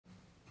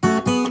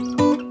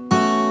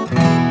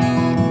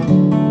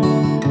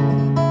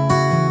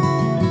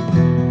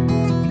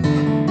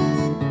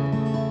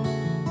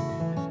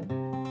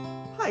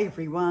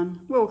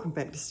Welcome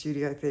back to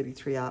Studio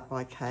 33 Art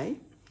by Kay.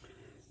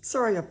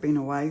 Sorry I've been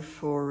away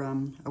for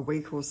a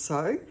week or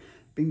so.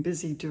 Been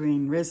busy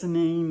doing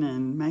resinine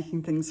and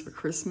making things for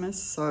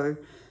Christmas, so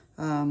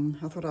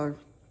I thought I'd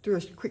do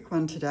a quick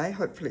one today.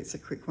 Hopefully it's a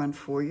quick one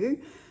for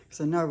you,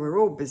 because I know we're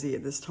all busy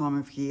at this time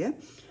of year.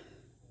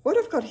 What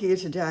I've got here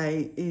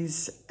today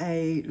is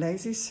a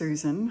Lazy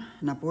Susan,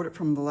 and I bought it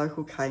from the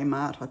local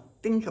Kmart. I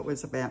think it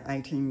was about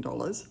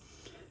 $18.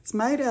 It's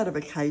made out of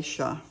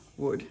acacia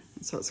wood,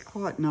 so it's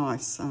quite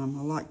nice. I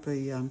like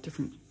the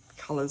different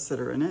colours that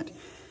are in it.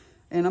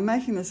 And I'm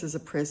making this as a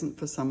present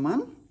for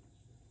someone.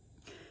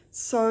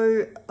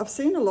 So I've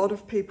seen a lot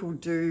of people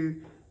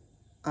do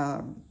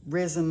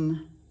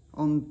resin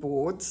on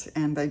boards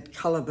and they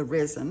colour the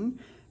resin,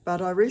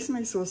 but I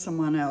recently saw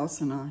someone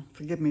else, and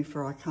forgive me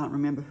for I can't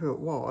remember who it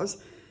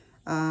was,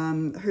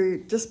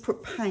 who just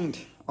put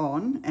paint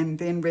on and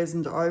then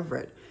resined over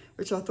it,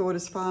 which I thought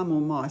is far more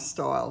my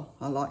style.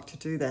 I like to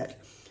do that.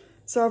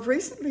 So I've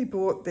recently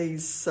bought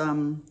these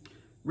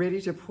ready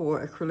to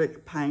pour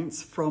acrylic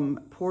paints from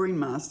Pouring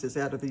Masters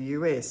out of the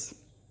US.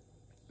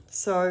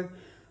 So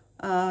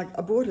I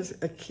bought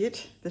a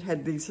kit that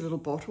had these little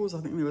bottles.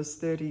 I think there was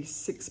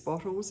 36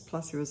 bottles,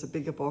 plus there was a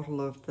bigger bottle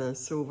of the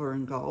silver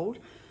and gold,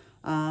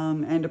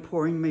 and a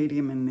pouring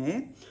medium in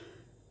there.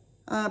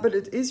 But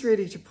it is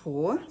ready to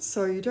pour,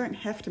 so you don't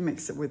have to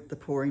mix it with the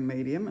pouring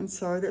medium. And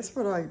so that's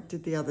what I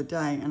did the other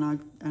day, and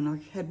I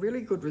had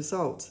really good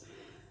results.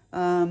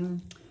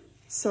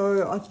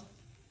 So I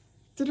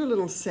did a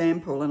little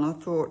sample, and I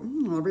thought,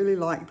 I really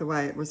like the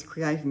way it was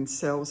creating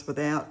cells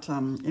without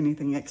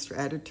anything extra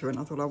added to it. And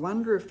I thought, I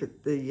wonder if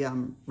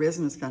the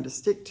resin is going to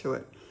stick to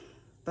it.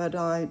 But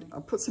I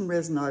put some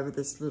resin over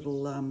this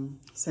little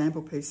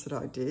sample piece that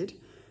I did,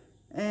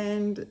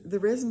 and the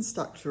resin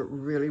stuck to it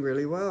really,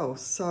 really well.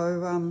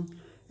 So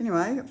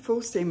anyway,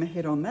 full steam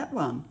ahead on that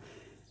one.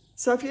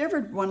 So if you're ever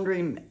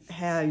wondering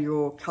how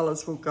your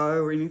colours will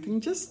go or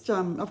anything, just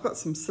I've got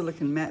some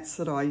silicone mats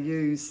that I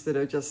use that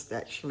are just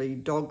actually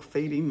dog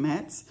feeding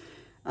mats,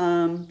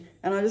 and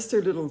I just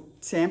do little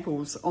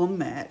samples on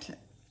that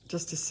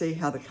just to see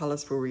how the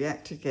colours will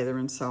react together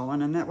and so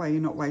on, and that way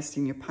you're not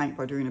wasting your paint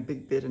by doing a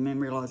big bit and then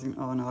realising,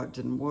 oh no, it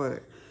didn't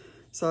work.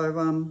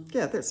 So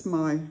yeah, that's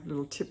my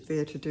little tip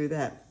there to do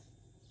that.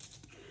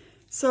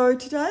 So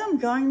today I'm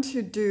going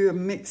to do a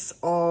mix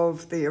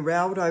of the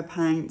Eraldo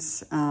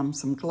paints,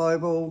 some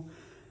global.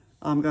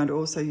 I'm going to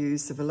also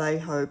use the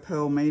Vallejo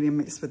Pearl Medium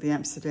mixed with the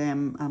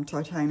Amsterdam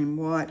Titanium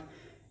White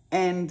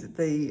and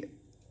the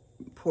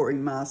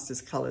Pouring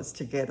Masters colours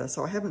together.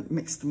 So I haven't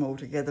mixed them all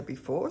together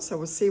before, so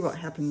we'll see what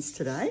happens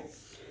today.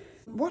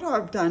 What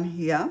I've done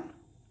here,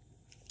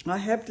 I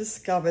have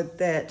discovered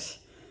that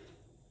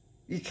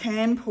you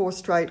can pour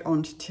straight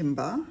onto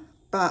timber,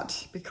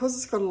 but because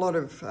it's got a lot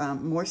of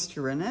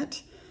moisture in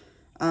it,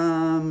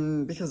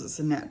 because it's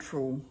a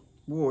natural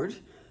wood,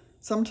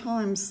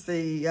 sometimes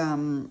the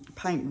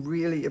paint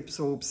really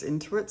absorbs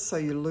into it, so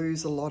you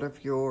lose a lot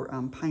of your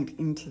paint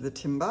into the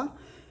timber.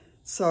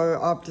 So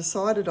I've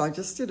decided I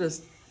just did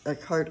a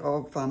coat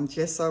of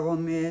gesso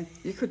on there.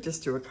 You could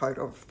just do a coat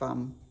of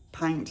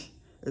paint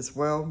as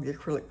well, the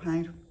acrylic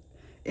paint.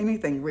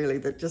 Anything really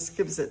that just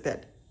gives it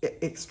that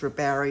extra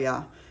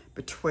barrier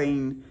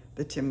between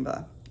the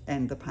timber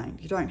and the paint.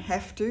 You don't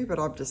have to, but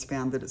I've just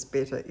found that it's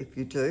better if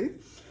you do.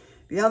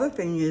 The other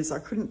thing is I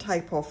couldn't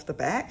tape off the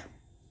back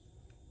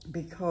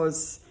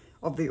because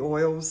of the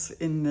oils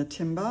in the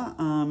timber.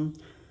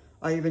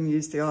 I even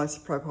used the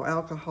isopropyl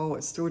alcohol,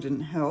 it still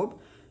didn't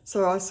help.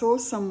 So I saw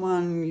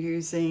someone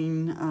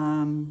using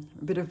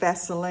a bit of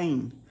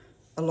Vaseline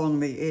along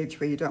the edge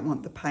where you don't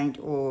want the paint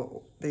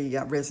or the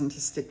resin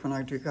to stick when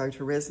I do go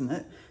to resin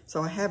it.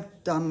 So I have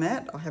done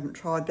that. I haven't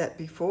tried that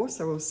before,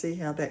 so we'll see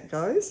how that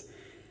goes.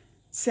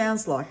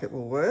 Sounds like it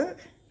will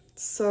work.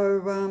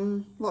 So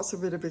lots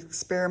of bit of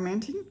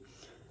experimenting.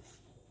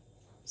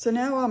 So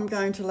now I'm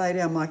going to lay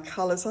down my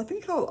colours. I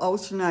think I'll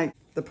alternate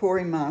the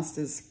Pouring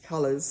Masters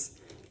colours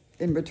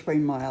in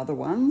between my other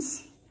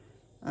ones,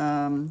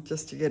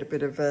 just to get a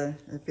bit of a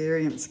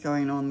variance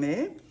going on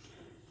there.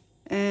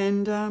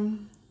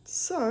 And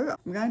so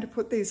I'm going to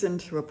put these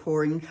into a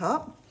pouring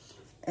cup,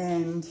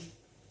 and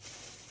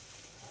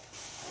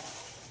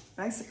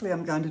basically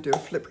I'm going to do a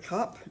flip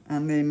cup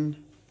and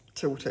then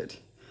tilt it.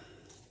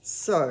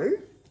 So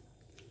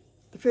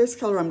the first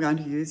colour I'm going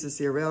to use is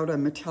the Eraldo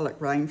Metallic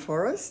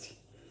Rainforest.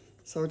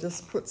 So I'll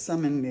just put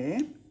some in there,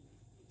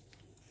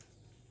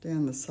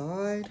 down the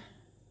side.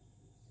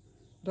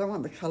 I don't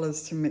want the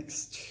colours to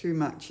mix too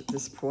much at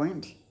this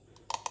point,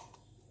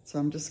 so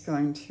I'm just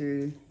going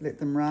to let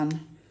them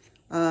run.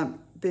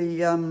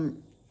 The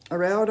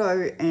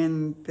Eraldo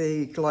and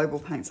the global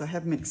paints, I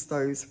have mixed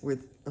those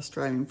with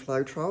Australian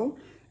Floetrol,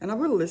 and I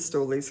will list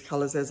all these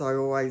colours as I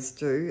always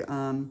do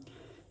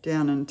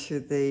down into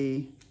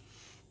the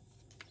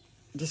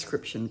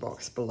description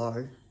box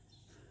below.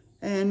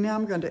 And now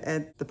I'm going to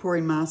add the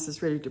Pouring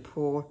Masters Ready to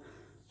Pour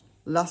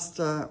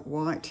Luster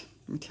White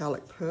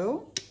Metallic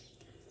Pearl,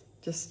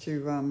 just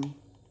to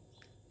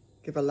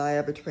give a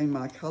layer between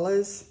my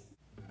colours.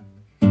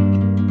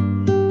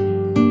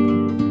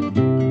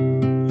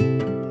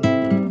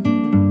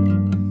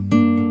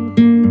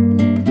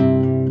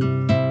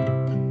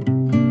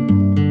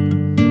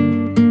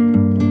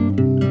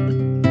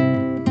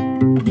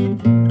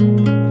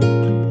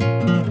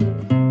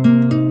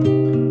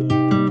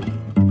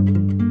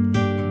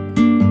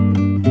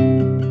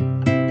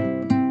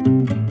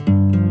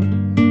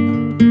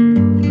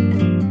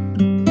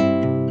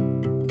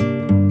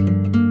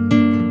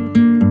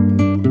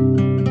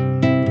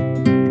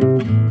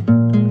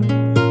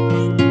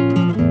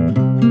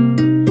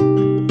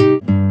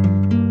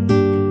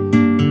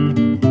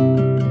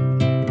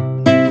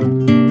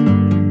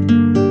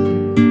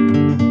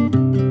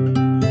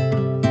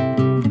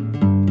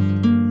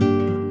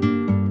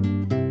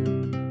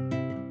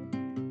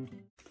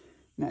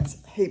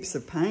 heaps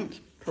of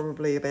paint,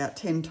 probably about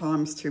 10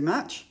 times too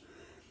much,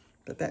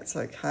 but that's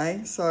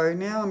okay. So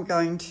now I'm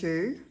going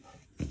to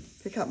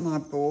pick up my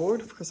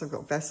board because I've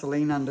got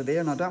Vaseline under there,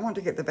 and I don't want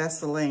to get the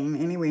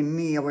Vaseline anywhere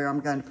near where I'm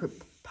going to put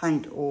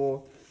paint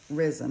or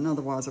resin,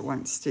 otherwise it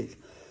won't stick.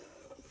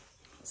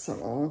 So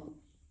I'll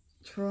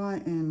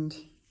try and,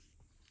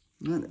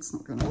 no, that's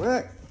not going to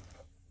work.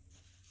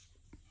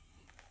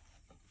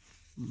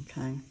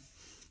 Okay,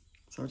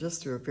 so I'll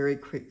just do a very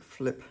quick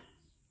flip.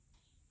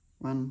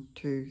 1,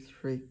 2,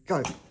 3,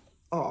 go.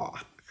 Oh,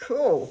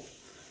 cool.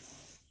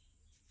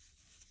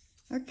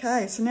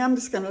 Okay, so now I'm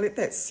just going to let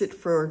that sit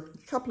for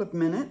a couple of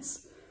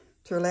minutes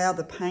to allow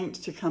the paint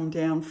to come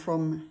down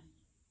from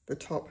the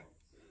top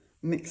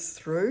mix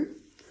through.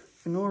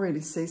 You can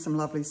already see some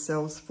lovely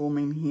cells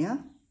forming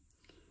here.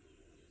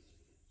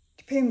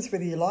 Depends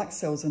whether you like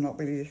cells or not,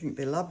 whether you think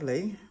they're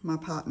lovely. My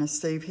partner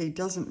Steve, he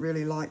doesn't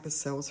really like the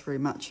cells very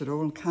much at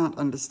all and can't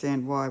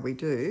understand why we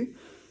do.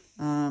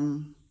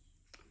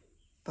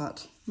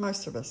 But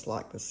most of us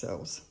like the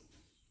cells.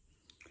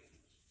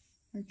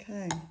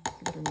 Okay,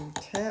 give it a little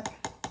tap.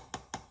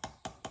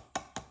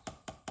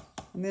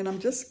 And then I'm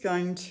just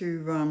going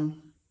to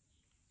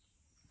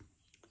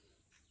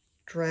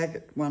drag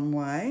it one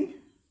way.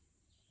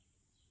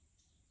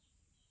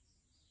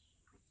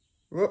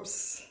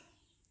 Whoops.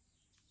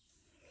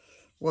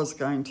 Was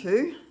going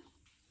to.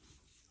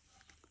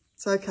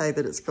 It's okay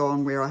that it's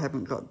gone where I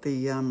haven't got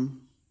the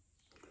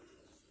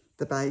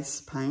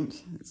base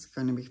paint. It's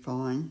going to be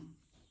fine.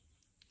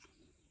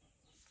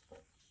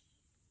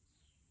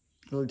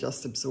 It'll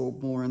just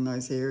absorb more in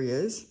those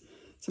areas.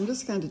 So I'm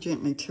just going to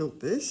gently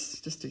tilt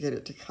this just to get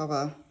it to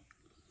cover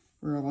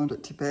where I want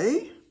it to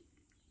be.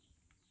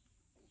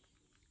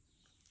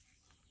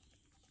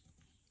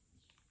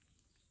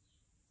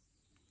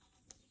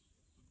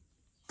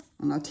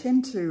 And I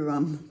tend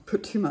to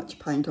put too much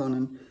paint on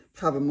and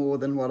cover more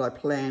than what I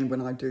plan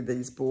when I do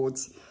these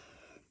boards.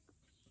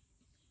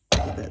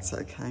 But that's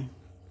okay.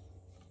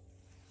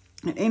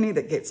 And any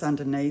that gets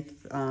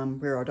underneath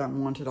where I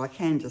don't want it, I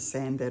can just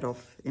sand that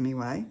off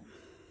anyway.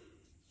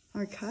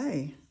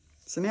 Okay,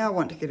 so now I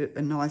want to get it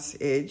a nice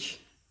edge.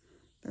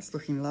 That's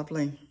looking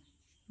lovely.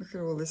 Look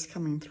at all this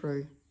coming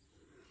through.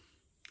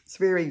 It's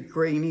very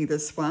greeny,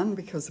 this one,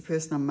 because the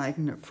person I'm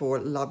making it for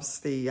loves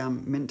the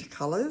mint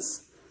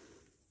colours.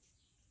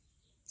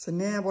 So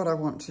now what I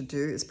want to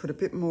do is put a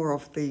bit more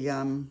of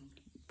the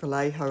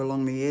Vallejo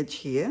along the edge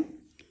here.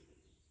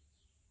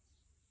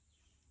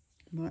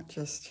 Might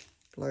just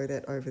blow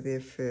that over there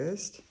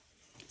first.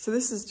 So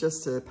this is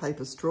just a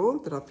paper straw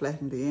that I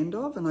flattened the end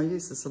of, and I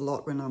use this a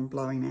lot when I'm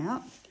blowing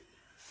out.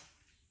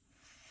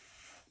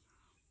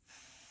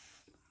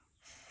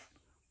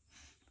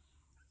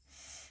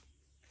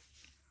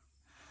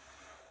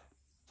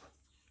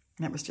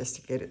 And that was just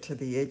to get it to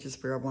the edges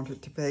where I want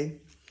it to be.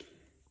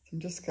 So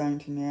I'm just going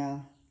to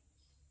now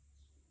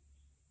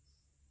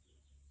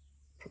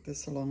put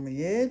this along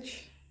the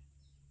edge.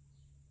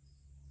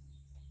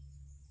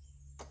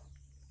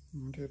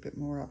 And I'll do a bit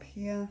more up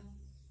here.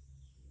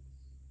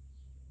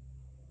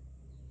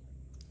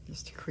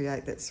 Just to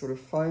create that sort of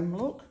foam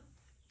look.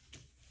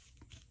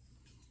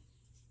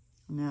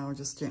 And now I'll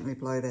just gently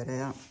blow that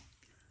out.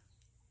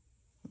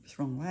 Oops,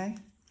 wrong way.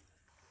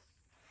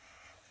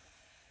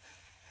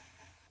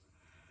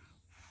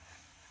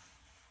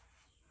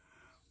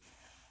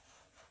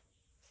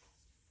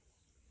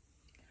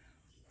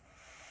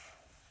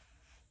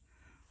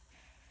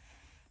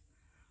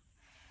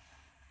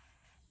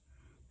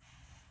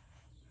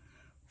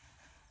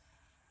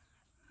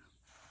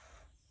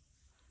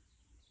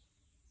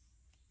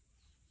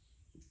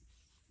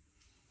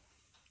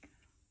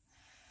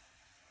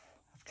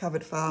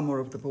 Covered far more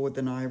of the board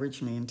than I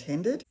originally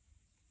intended.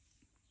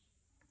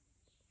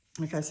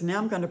 Okay, so now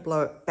I'm going to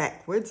blow it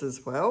backwards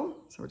as well.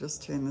 So I'll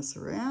just turn this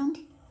around.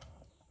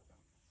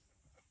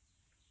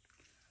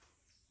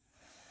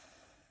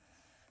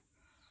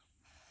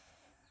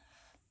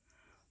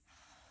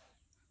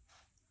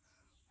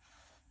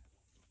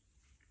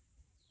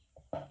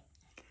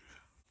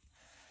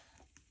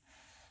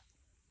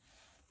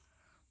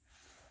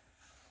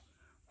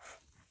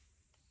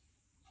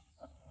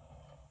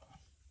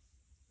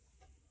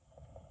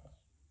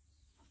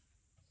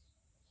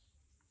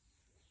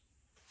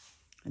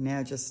 And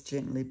now just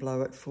gently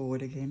blow it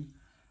forward again.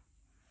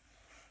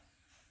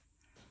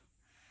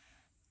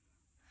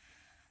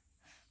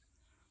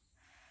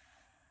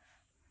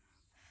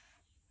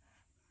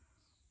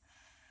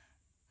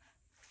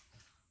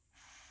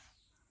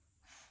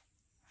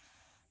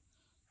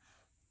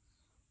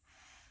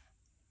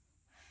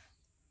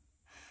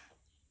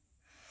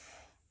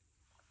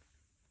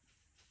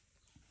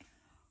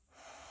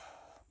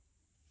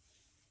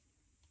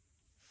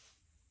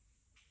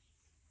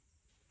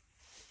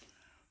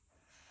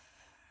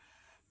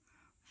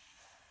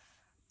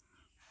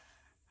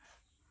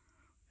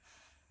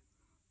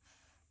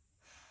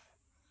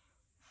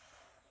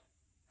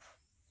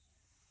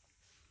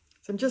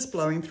 So I'm just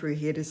blowing through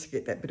here just to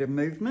get that bit of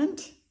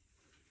movement.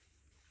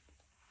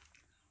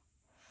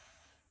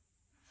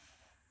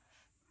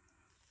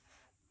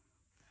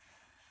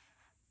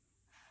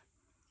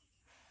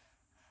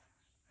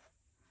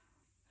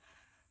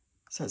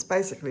 So it's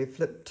basically a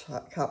flip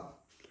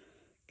cup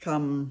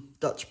come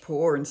Dutch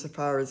pour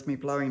insofar as me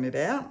blowing it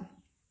out.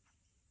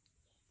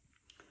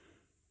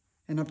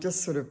 And I've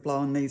just sort of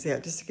blown these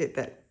out just to get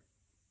that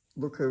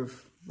look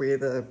of where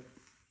the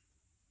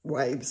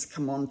waves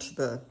come onto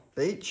the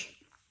beach.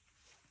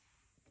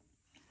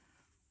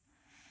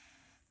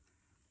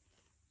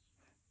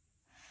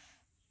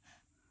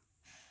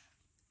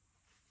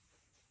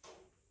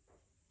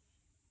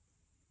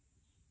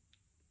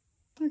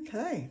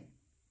 Okay,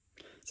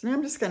 so now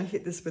I'm just going to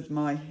hit this with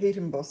my heat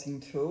embossing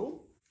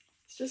tool.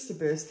 It's just to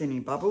burst any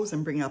bubbles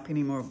and bring up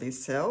any more of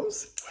these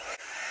cells.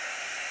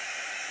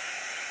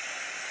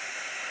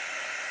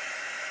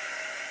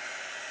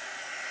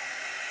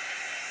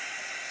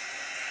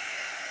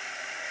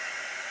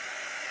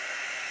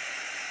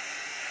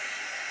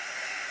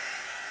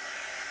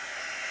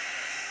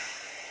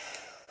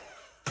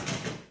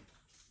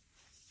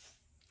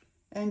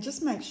 And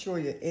just make sure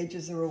your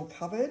edges are all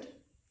covered.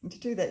 And to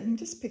do that, you can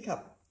just pick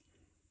up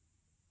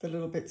the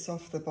little bits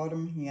off the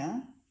bottom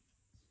here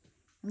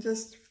and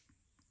just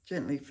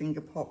gently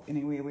finger pop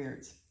anywhere where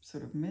it's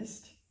sort of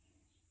missed.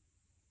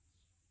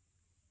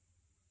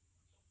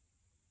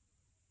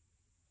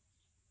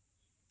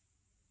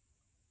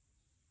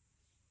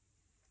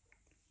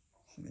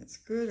 So that's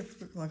good.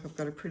 It looks like I've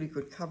got a pretty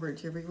good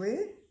coverage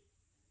everywhere.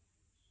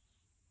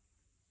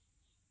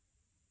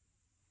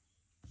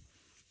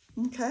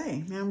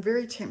 Okay, now I'm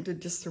very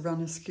tempted just to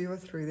run a skewer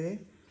through there.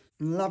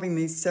 I'm loving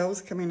these cells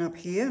coming up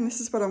here, and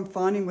this is what I'm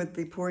finding with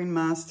the Pouring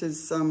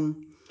Masters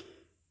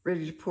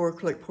ready to pour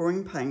acrylic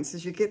pouring paints,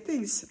 is you get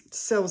these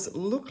cells that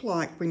look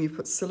like when you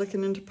put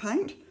silicone into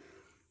paint,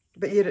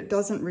 but yet it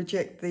doesn't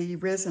reject the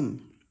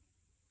resin.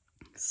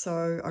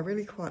 So I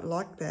really quite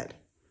like that,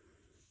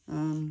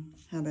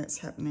 how that's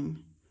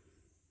happening.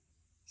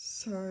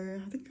 So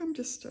I think I'll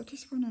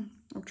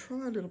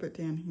try a little bit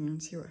down here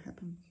and see what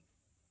happens.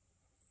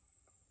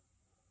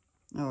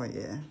 Oh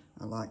yeah,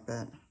 I like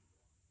that.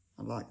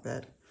 I like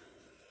that.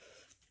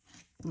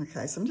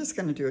 Okay, so I'm just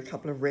going to do a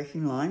couple of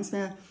wrecking lines.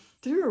 Now,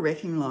 to do a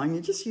wrecking line,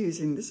 you're just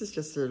using, this is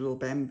just a little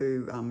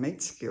bamboo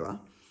meat skewer,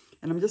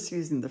 and I'm just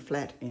using the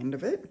flat end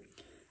of it,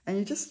 and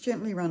you just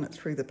gently run it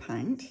through the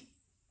paint,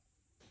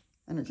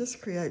 and it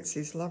just creates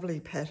these lovely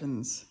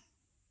patterns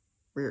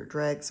where it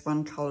drags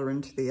one colour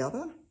into the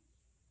other.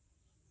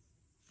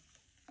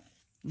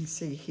 You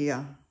see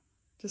here,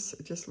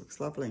 it just looks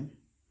lovely.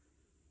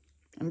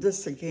 And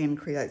this again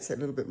creates that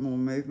little bit more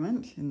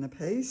movement in the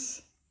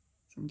piece.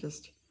 So I'm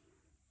just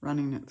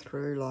running it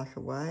through like a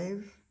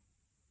wave.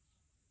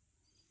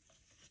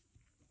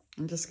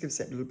 And just gives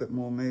that little bit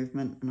more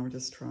movement, and I'll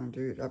just try and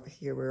do it up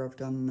here where I've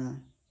done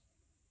the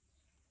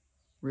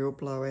real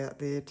blowout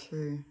there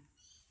too.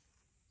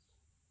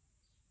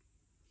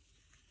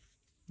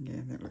 Yeah,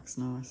 that looks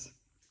nice.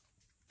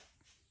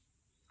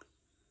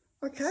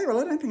 Okay, well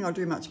I don't think I'll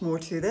do much more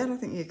to that. I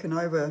think you can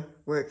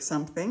overwork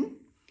something.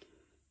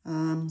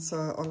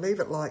 So I'll leave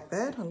it like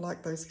that. I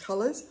like those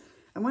colours.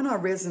 And when I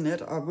resin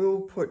it, I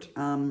will put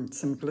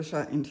some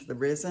glitter into the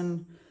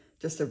resin,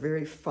 just a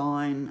very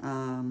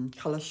fine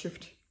colour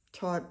shift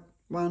type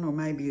one, or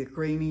maybe a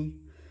greeny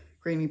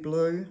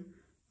blue,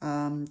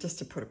 just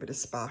to put a bit of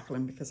sparkle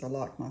in because I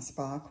like my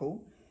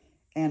sparkle.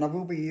 And I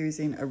will be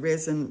using a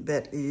resin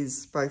that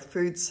is both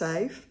food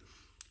safe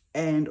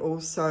and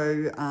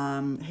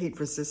also heat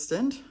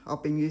resistant.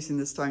 I've been using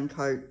the Stone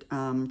Coat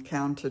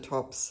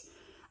Countertops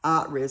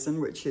art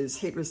resin, which is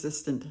heat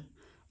resistant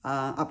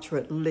up to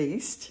at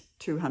least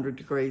 200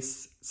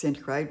 degrees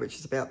centigrade, which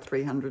is about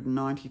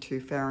 392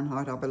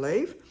 Fahrenheit, I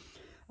believe.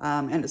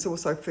 And it's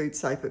also food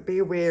safe, but be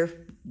aware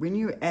when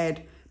you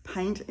add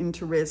paint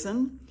into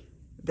resin,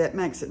 that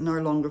makes it no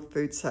longer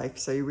food safe.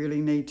 So you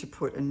really need to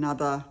put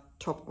another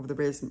top of the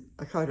resin,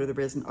 a coat of the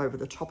resin over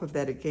the top of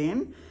that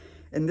again.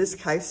 In this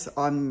case,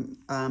 I'm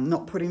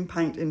not putting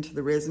paint into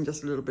the resin,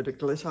 just a little bit of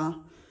glitter.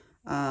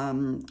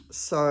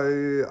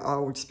 So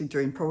I'll just be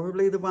doing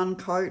probably the one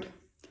coat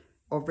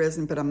of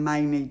resin, but I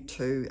may need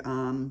to,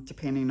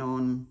 depending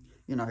on,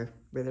 you know,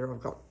 whether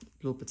I've got a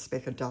little bit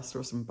speck of dust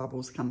or some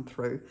bubbles come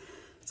through.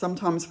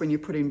 Sometimes when you're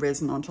putting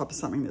resin on top of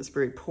something that's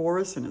very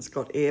porous and it's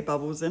got air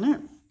bubbles in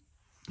it,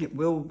 it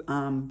will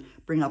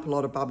bring up a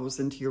lot of bubbles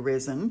into your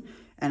resin,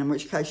 and in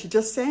which case you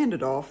just sand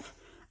it off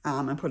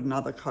and put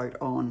another coat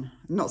on.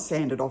 Not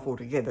sand it off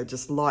altogether,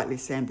 just lightly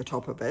sand the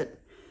top of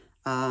it,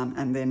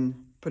 and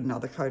then put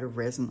another coat of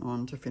resin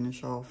on to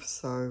finish off.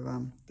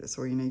 So that's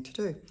all you need to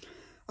do.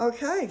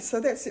 Okay,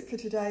 so that's it for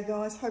today,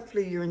 guys.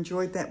 Hopefully you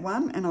enjoyed that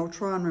one, and I'll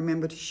try and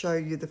remember to show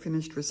you the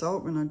finished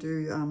result when I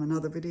do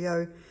another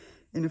video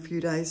in a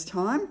few days'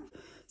 time.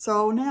 So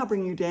I'll now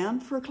bring you down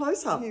for a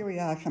close-up. Here we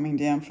are coming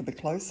down for the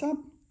close-up.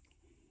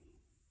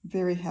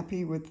 Very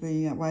happy with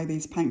the way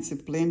these paints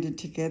have blended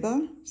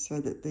together,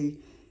 so that the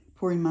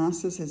Pouring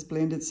Masters has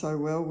blended so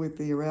well with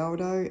the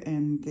Eraldo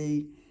and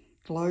the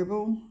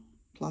Global,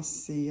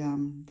 plus the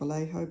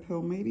Vallejo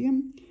Pearl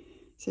Medium.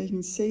 So you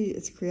can see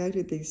it's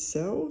created these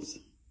cells,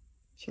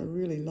 which I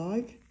really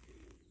like.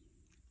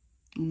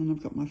 And then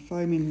I've got my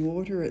foam in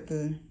water at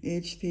the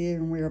edge there,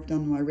 and where I've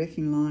done my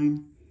wrecking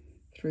line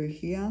through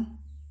here.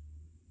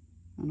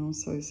 And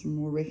also some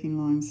more wrecking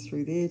lines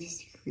through there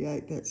just to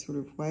create that sort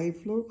of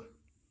wave look.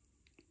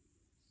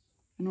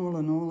 And all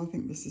in all, I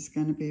think this is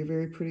going to be a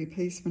very pretty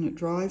piece when it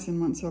dries and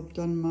once I've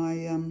done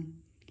my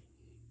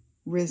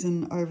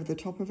resin over the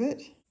top of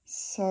it.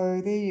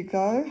 So there you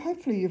go.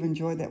 Hopefully you've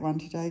enjoyed that one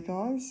today,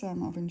 guys.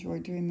 I've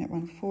enjoyed doing that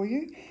one for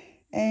you.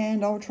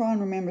 And I'll try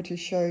and remember to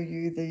show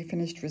you the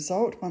finished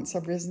result once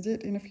I've resined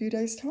it in a few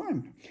days'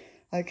 time.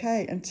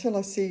 Okay, until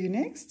I see you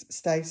next,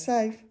 stay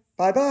safe.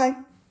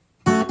 Bye-bye.